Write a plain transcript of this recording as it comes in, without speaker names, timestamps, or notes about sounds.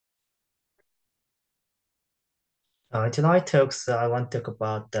Tonight talks, I want to talk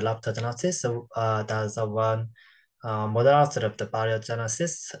about the leptogenesis. So that's the one model sort of the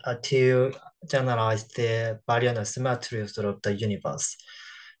baryogenesis to generalize the baryon asymmetry sort of the universe.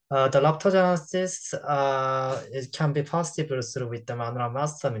 The leptogenesis it can be possible through with the manual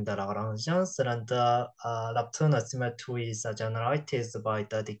massum in the Lagrangians, and the lepton asymmetry is generated by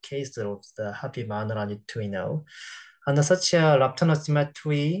the decay of the happy manual neutrino. And such a lepton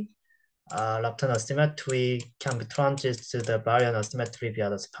asymmetry Lepton asymmetry can be transited to the baryon asymmetry via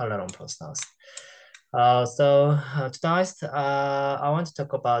the Spalaron process. Tonight, I want to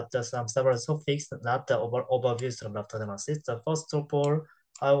talk about some several topics, not the overviews of lepton analysis. So first of all,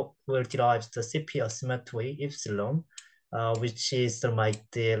 I will derive the CP asymmetry epsilon, which is like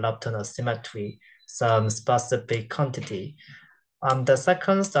the lepton asymmetry, some specific quantity. The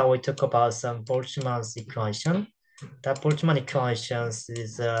second, I will talk about some Boltzmann's equation. The Boltzmann equations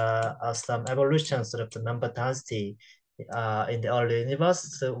is some evolutions of the number density in the early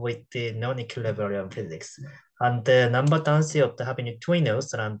universe with the non-equilibrium physics. And the number density of the happy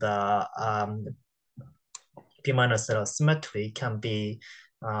neutrinos and the P minus symmetry can be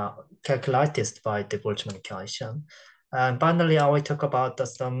calculated by the Boltzmann equation. And finally, I will talk about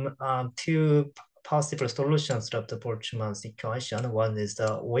some two possible solutions of the Boltzmann's equation. One is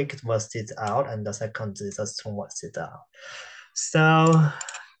the weak versus out, and the second is the strong versus out. So,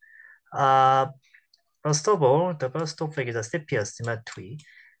 first of all, the first topic is the CP asymmetry.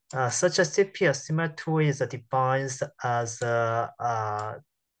 Such a CP asymmetry is defined as a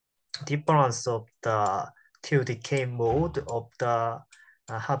difference of the two decay mode of the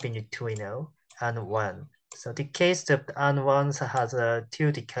happy neutrino N1. So the case of the N1 has a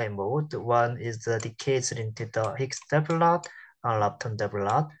two decay mode. One is the decays into the Higgs debulate and lepton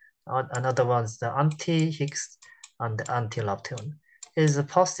debulate. Another one is the anti-Higgs and the anti-lepton. It is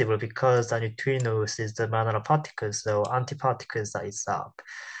possible because the neutrinos is the matter particles, so antiparticles are itself.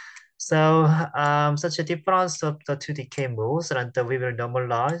 So such a difference of the two decay modes, and we will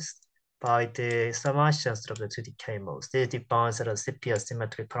normalize by the summations of the two decay modes. This defines the CP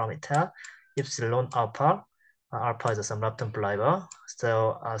asymmetry parameter, epsilon alpha. Alpha is some lepton flavor.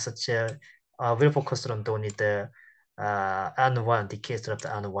 So such a we'll focus on only the N1, decays of the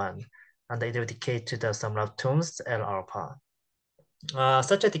N1, and it will decay to the some leptons L alpha.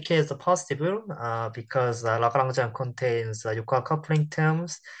 Such a decay is possible because Lagrangian contains Yukawa coupling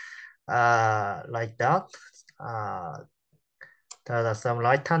terms like that. There are some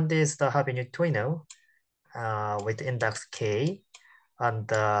right-handed happy neutrino with index k, and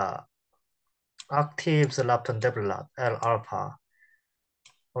the active lepton debulate L alpha.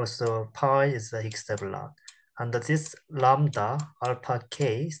 Also, pi is the Higgs debulate, and this lambda alpha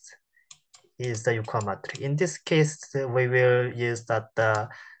case is the Yukawa matrix. In this case, we will use that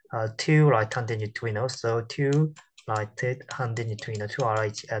two right-handed neutrinos, so two right-handed neutrino, two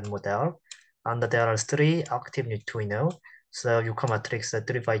RHN model, and there are three active neutrino, so Yukawa matrix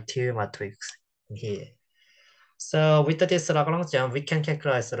 3 by 2 matrix here. So with this Lagrangian, we can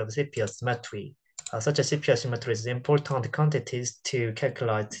calculate sort of CP asymmetry. Such a CP asymmetry is important quantities to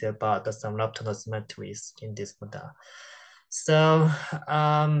calculate about some lepton asymmetries in this model. So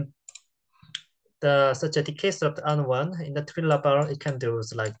such a decay of the N1 in the tree level, it can do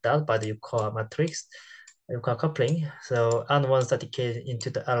like that by the Yukawa matrix, Yukawa coupling. So N1 is the decay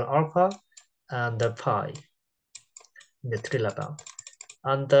into the L alpha and the pi in the tree level.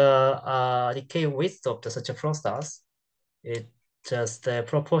 And the decay width of such a process is just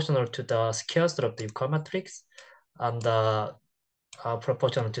proportional to the squares of the Yukawa matrix and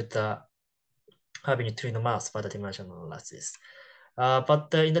proportional to the having neutrino mass by the dimensional analysis.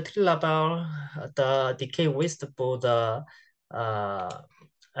 But in the tree level, the decay width for the L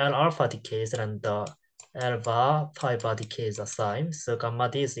alpha decays and the L bar, pi bar decays are same. So gamma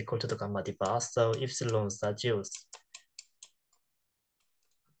D is equal to the gamma D bar. So epsilons are zeros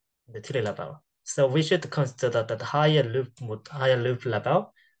in the tree level. So we should consider that higher loop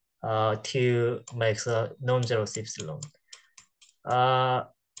level to make a non-zero epsilon.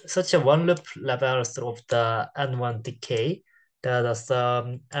 Such a one loop levels of the N1 decay, there are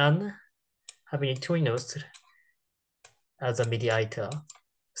some N having neutrinos as a mediator.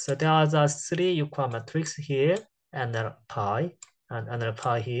 So there are the three Yukawa matrix here, and pi, and another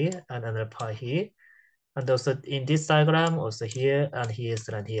pi here, and another pi here. And also in this diagram, also here, and here,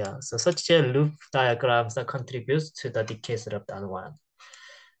 and here. So such a loop diagrams that contributes to the decay of the N1.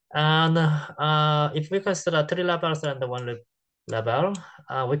 And if we consider three levels and the one loop level,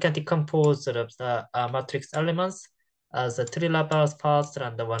 we can decompose sort of the matrix elements as the three levels part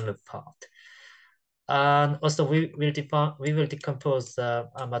and the one loop part. And also we will decompose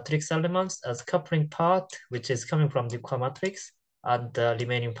matrix elements as coupling part, which is coming from the core matrix, and the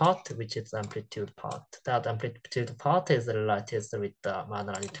remaining part, which is amplitude part. That amplitude part is related with the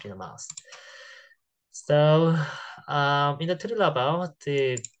Manor neutrino mass. So in the tree level,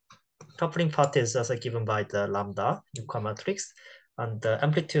 the coupling part is also given by the lambda in core matrix, and the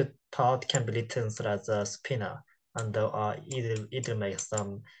amplitude part can be written as a spinor, and either make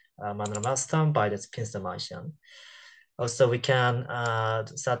some Manor mass term by the spin summation. Also, we can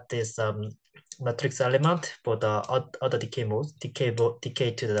set this matrix element for the other decay modes, decay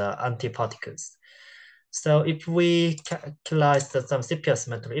to the antiparticles. So if we calculate some CP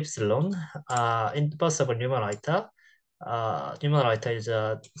asymmetry epsilon in possible numerator, numerator is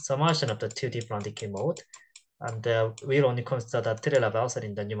a summation of the two different decay mode, and we'll only consider the three levels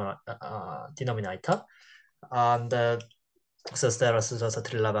in the denominator, and so there is also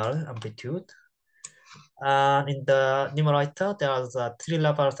three level amplitude. And in the numerator, there are the three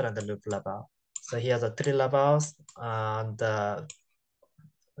levels and the loop level. So here are the three levels and the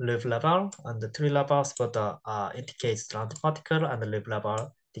loop level, and the three levels for the indicates the antiparticle, and the loop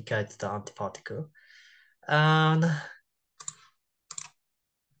level indicates the antiparticle. And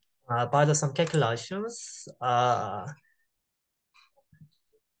by some calculations,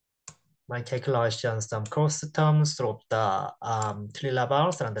 my calculations, some cross terms of the three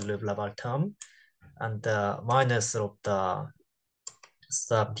levels and the loop level term, and minus of the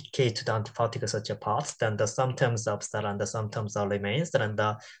sub decay to the antiparticle such a part, then the sum terms of that and the sum terms of remains, and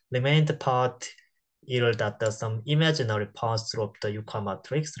the remained part yield that the some imaginary parts of the Euclid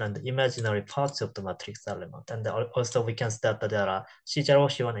matrix and the imaginary parts of the matrix element. And also we can state that there are C0,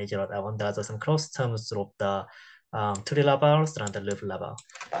 C1, A0, A1. There are some cross terms of the tree levels and the loop level.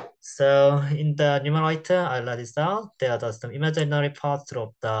 So in the numerator, I write this out. There are some imaginary parts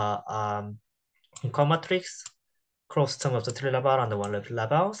of the Euclid matrix, cross term of the tree level and the one loop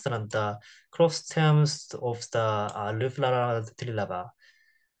levels, and the cross terms of the loop level and the tree level.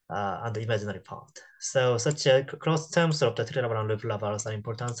 And the imaginary part. So such cross terms of the tree level and loop levels are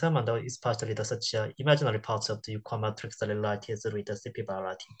important term, and especially the such imaginary parts of the Euclid matrix related with the CP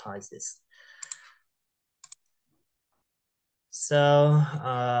variety implies. So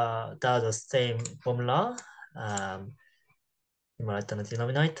that's the same formula. Numerator and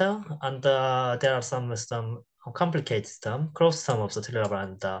denominator, and there are some complicated term, cross term of the tree level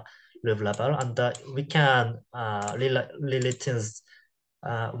and the loop level, and we can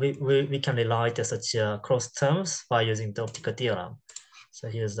we can relate such cross terms by using the optical theorem. So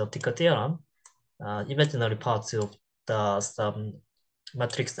here's the optical theorem. Imaginary parts of the some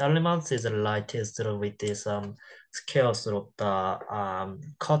matrix elements is related with this scales of the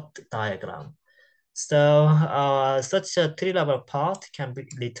cut diagram. So such a three-level part can be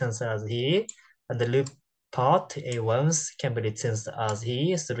written as here, and the loop part A1s can be written as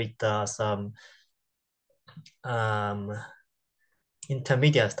here with some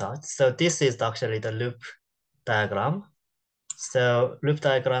intermediate start. So this is actually the loop diagram. So loop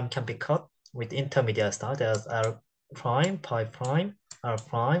diagram can be cut with intermediate start as R prime, pi prime, R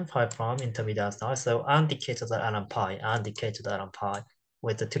prime, pi prime, intermediate start. So and decay to the Ln pi, and decay to the Ln pi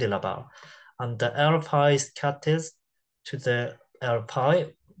with the three level. And the L pi is cut to the L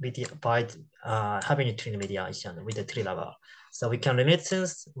pi by having a tree mediation with the three level. So we can write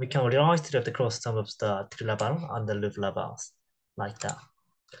the cross term of the three level and the loop levels like that.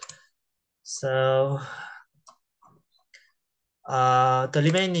 So the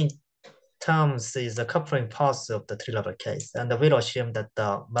remaining terms is the coupling parts of the three level case, and we'll assume that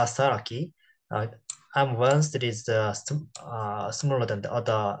the mass hierarchy M1 is smaller than the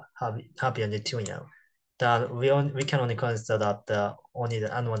other Habian neutrino. That we can only consider that only the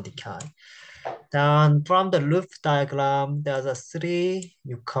N1 decay. Then from the loop diagram, there's a three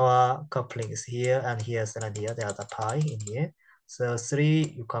Yukawa couplings here and here and here. There's a pi in here. So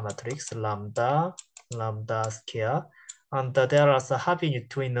three Yukawa matrix, lambda, lambda square. And there are the Habi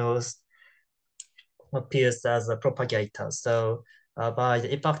neutrinos appears as a propagator. So by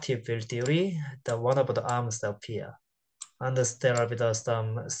the effective field theory, the one of the arms appear. And there are with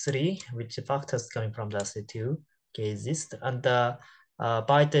some three, which factors coming from the C2 exist. And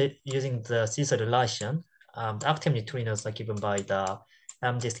by using the Caesar relation, the active neutrinos are given by the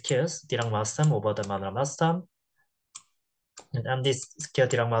MD squares, Dirac mass term over the Manor mass term. And MD square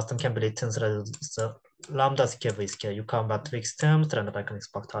Dirac mass term can be written as the lambda square V square. You come matrix terms and the Bacon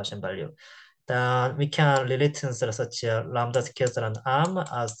expectation value. Then we can relate such a lambda squares and arm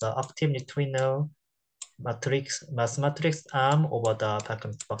as the active neutrino matrix, mass matrix arm over the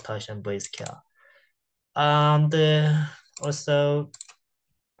Bacon expectation V square. And also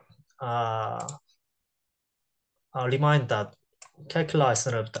remind that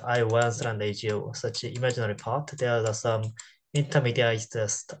calculation of the I1s and AGO, such imaginary part, there are some intermediate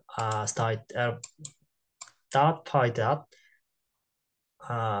state dot pi dot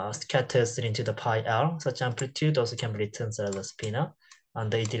scatters into the pi r. Such amplitude also can be written as a spinor,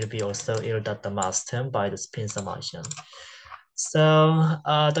 and it will be also yield at the mass term by the spin summation. So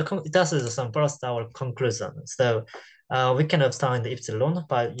that is some first our conclusion. So we can obtain the epsilon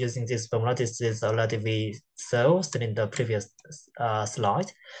by using this formula. This is already we saw in the previous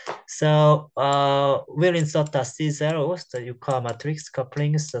slide. So we'll insert the C0, the Euclid matrix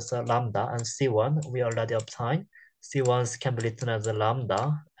couplings as a lambda, and C1 we already obtained. C1s can be written as a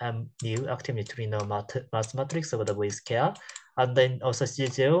lambda and mu active neutrino mass matrix over the V scale. And then also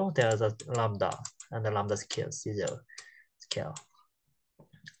C0, there's a lambda and the lambda scale C0 scale.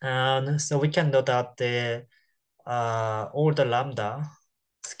 And so we can know that the all the lambda,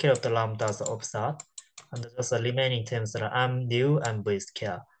 scale of the lambdas are offset, and just the remaining terms are m nu and v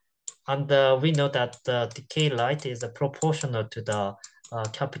scale. And we know that the decay light is proportional to the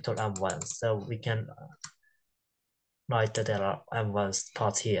capital M1. So we can write that there are M1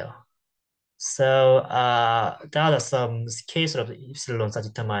 parts here. So there are some cases of epsilons are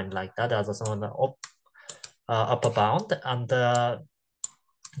determined like that. There's some on the upper bound, and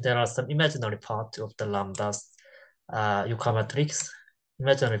there are some imaginary parts of the lambdas Euclid matrix.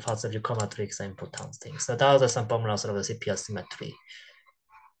 Imaginary parts of Euclid matrix are important things. So those are some formulas of the CP asymmetry.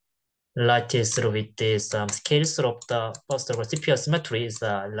 Lattice with this scales of the first of all CP asymmetry is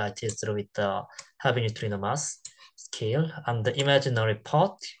lattice with the heavy neutrino mass scale and the imaginary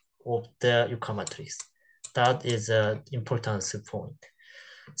part of the Euclid matrix. That is an important point.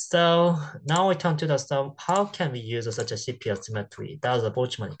 So now we turn to the stuff. How can we use such a CP asymmetry? That's a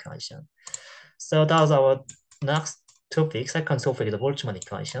Boltzmann equation. So that's our next topic. Second topic is the Boltzmann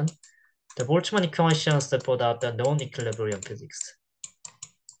equation. The Boltzmann equation support out the non-equilibrium physics.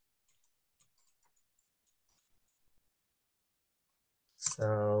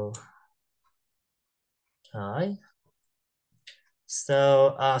 So, okay.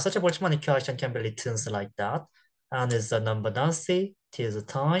 So such a Boltzmann equation can be written like that. And it's the number density, t is the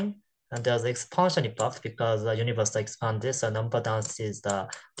time, and there's expansion effect because the universe expanded, so number density is the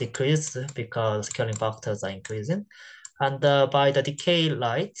decrease because scaling factors are increasing. And by the decay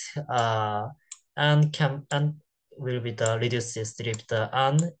light, n will be the reduced if the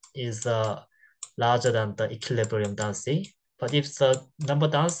n is larger than the equilibrium density. But if the number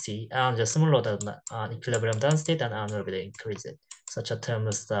density n is smaller than equilibrium density, then n will be increased. Such a term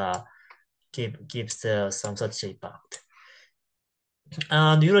as gives some such impact.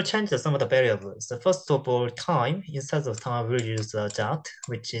 And you will change some of the variables. So first of all, time, instead of time, we'll use that,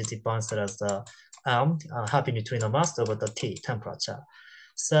 which is defined as the heavy neutrino mass over the T, temperature.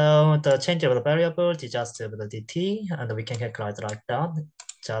 So the change of the variable is just over the dt, and we can calculate like that,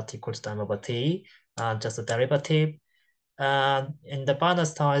 just equals time over T, and just a derivative. And in the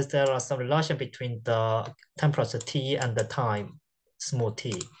bonus times, there are some relation between the temperature T and the time, small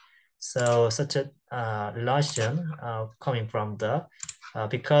t. So such a relation coming from the,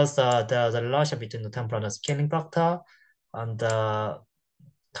 because there's a relation between the temperature and scaling factor and the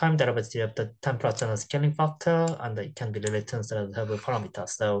time derivative of the temperature and scaling factor, and it can be related as a parameter.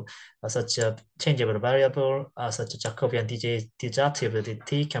 So such a changeable variable, such a Jacobian dj of the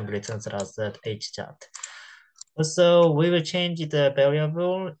t can be written as h jet. So we will change the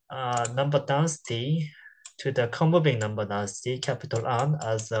variable number density to the conmoving number density, capital N,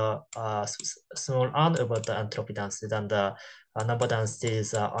 as a small n over the entropy density. Then the number density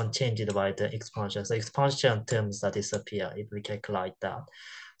is unchanged by the expansion. So expansion terms that disappear if we calculate that.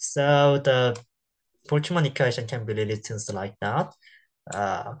 So the Boltzmann equation can be written like that.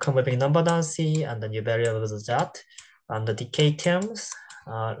 Conmoving number density and the new variable is that. And the decay terms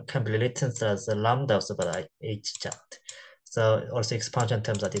can be written as a lambda over h jet. So also expansion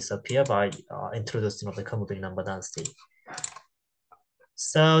terms that disappear by introducing of the conmoving number density.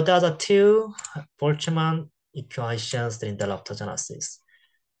 So there are two Boltzmann equations in the Leptogenesis.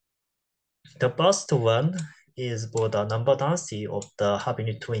 The first one is for the number density of the heavy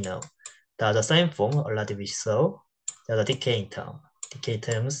neutrino. That's the same form already we saw. There's a decaying term. Decay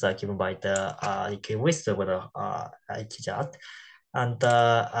terms are given by the decay width over the h jet. And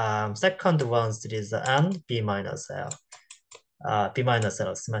the second one is n b minus l, b minus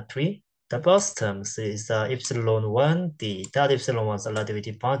l symmetry. The first term is epsilon 1 d. That epsilon 1 is already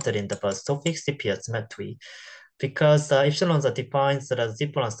defined in the first topic CP symmetry, because epsilons are defined as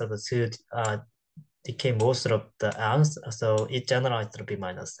difference of the two decay most of the n's, so it generalizes the b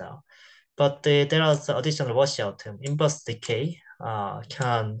minus l. But there is additional washout term. Inverse decay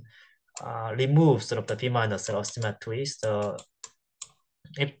can remove sort of the B minus asymmetry. So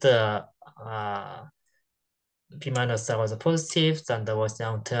if the B minus was positive, then the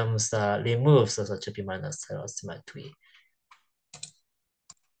washout terms removes such a B minus asymmetry.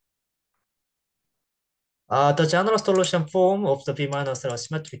 The general solution form of the B minus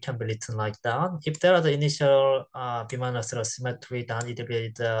symmetry can be written like that. If there are the initial B minus symmetry, then it will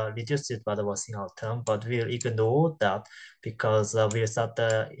be reduced by the washing out term, but we'll ignore that because we'll set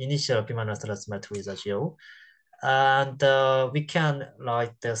the initial B minus symmetry as 0. And we can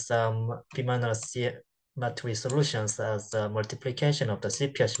write some B minus symmetry solutions as multiplication of the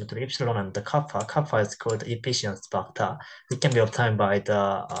CP symmetry epsilon and the kappa. Kappa is called efficiency factor. It can be obtained by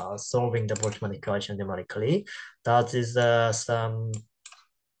the solving the Boltzmann equation numerically. That is some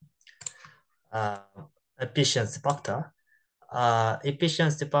efficiency factor.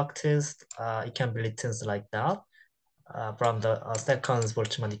 Efficiency factors, it can be written like that. From the second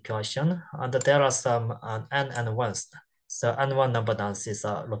Boltzmann equation, and there are some n and 1s. So n1 number dances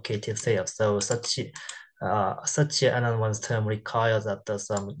are located there. So such n and 1's term requires that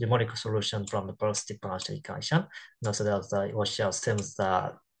some numerical solution from the first differential equation. And so that the washout terms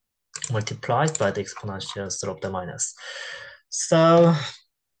are multiplied by the exponentials of the minus. So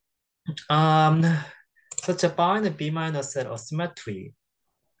such a bind B minus asymmetry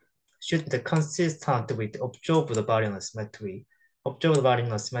should be consistent with observed baryon symmetry. Observed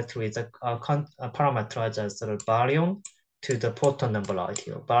baryon symmetry is a parameterized as the baryon to the photon number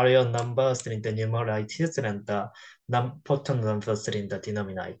ratio. Baryon numbers in the numerators and the photon numbers in the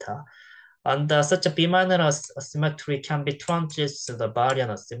denominator. And such a B minus symmetry can be translated to the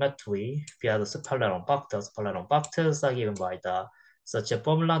baryon symmetry via the Polaron factors. Polaron factors are given by the such a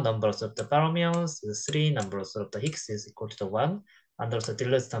formula: numbers of the fermions, 3 numbers of the Higgs is equal to 1, and also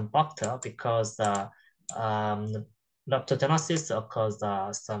dilution factor because leptogenesis occurs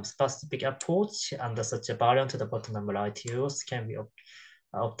some specific approach, and such a baryon to the bottom number ratios can be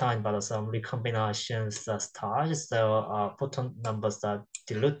obtained by some recombinations styles. So photon numbers are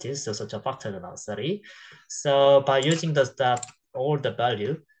diluted, so such a factor is necessary. So by using that all the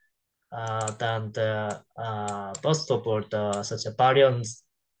value, then the first of all such a baryons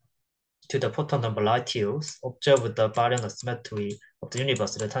to the photon number ratios observe the baryon symmetry of the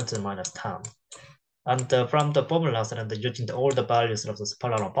universe at 10 to the minus 10. And from the formulas and using all the values of the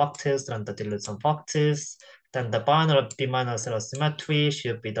Polaron factors and the dilution factors, then the binary B minus symmetry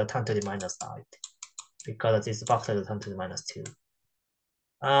should be the 10 to the minus 8 because this factor is 10 to the minus 2.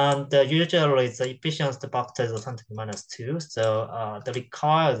 And usually the efficiency factor is 10 to the minus 2. So the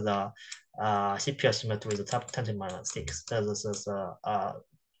required CP symmetry is 10 to the minus 6. This is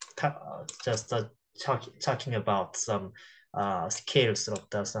just talking about some scales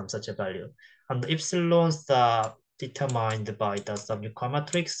of some such a value. And the epsilons are determined by the some Euclid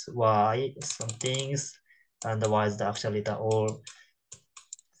matrix, y some things, and the y is actually the all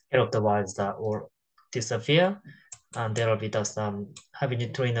scale of the y is the all disappear. And there will be the some heavy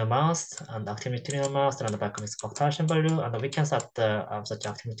neutrino mass and active neutrino mass and the vacuum expectation value. And we can set the such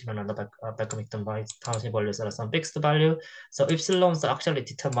active neutrino and the vacuum expectation values are some fixed value. So epsilons are actually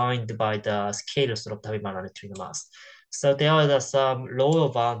determined by the scales of the heavy neutrino mass. So there are some lower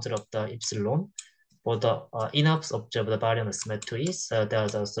bounds of the epsilon for the enough observed baryon symmetry. So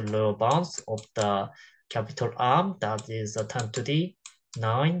there's also lower bounds of the capital R that is 10 to the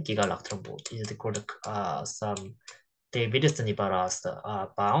 9 gigaelectron volt. Is called some Davidson balanced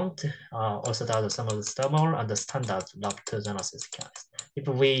bound. Also, there's some of the thermal and the standard leptogenesis case. If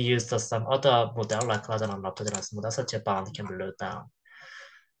we use some other model like Lazaran leptogenesis model, such a bound can be lowered down.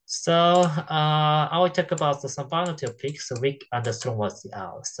 So I will talk about some final topics so we understand what's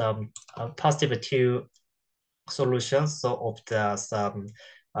out. Some positive two solutions of the some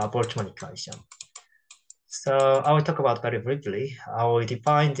Boltzmann equation. So I will talk about very briefly. I will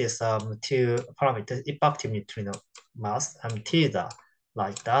define this two parameters: effective neutrino mass and theta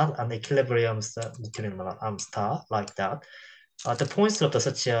like that, and equilibrium neutrino mass star like that. The points of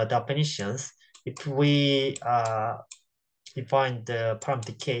such definitions, if we define the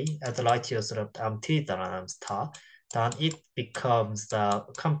parameter k as the light years of theta and star, then it becomes the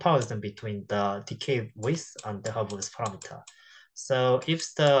comparison between the decay width and the Hubble parameter. So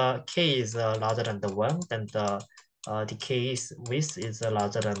if the k is larger than the 1, then the decay width is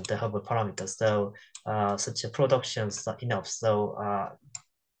larger than the Hubble parameter. So such productions are enough. So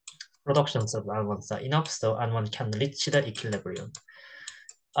productions of N1s are enough. So N1 can reach the equilibrium.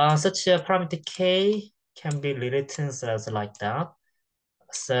 Such a parameter k can be rewritten as like that.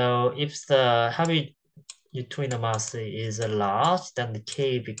 So if the heavy neutrino mass is large, then the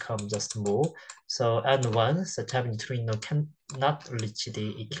K becomes small. So N1, such a neutrino cannot reach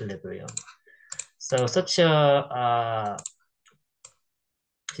the equilibrium. So such a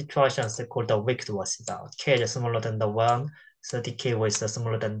situation is called the weak washout. K is smaller than the 1, so the K is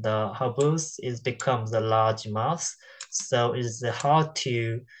smaller than the Hubble's. It becomes a large mass, so it's hard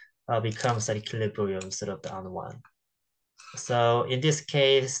to become the equilibrium sort of the N1. So in this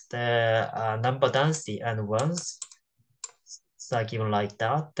case, the number density N1s are given like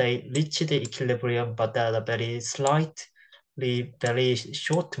that. They reach the equilibrium, but at a very slightly, very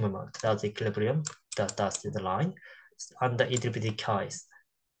short moment. That's equilibrium. That's the line, and it will be decays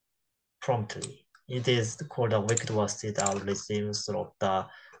promptly. It is called a wicked acid algorithm of the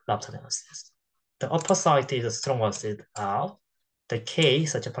Leptogenesis. The opposite is a strong acid R. The K,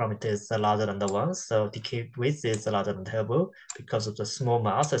 such a parameter, is larger than the 1, so the K width is larger than the Hubble because of the small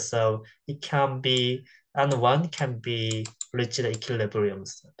mass, so it can be, and 1 can be reached the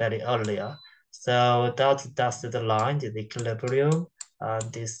equilibriums very earlier. So that's the line, the equilibrium,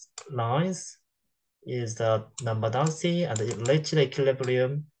 and these lines is the number density, and it reaches the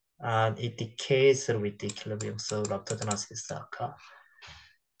equilibrium, and it decays with the equilibrium, so Leptogenesis occurs.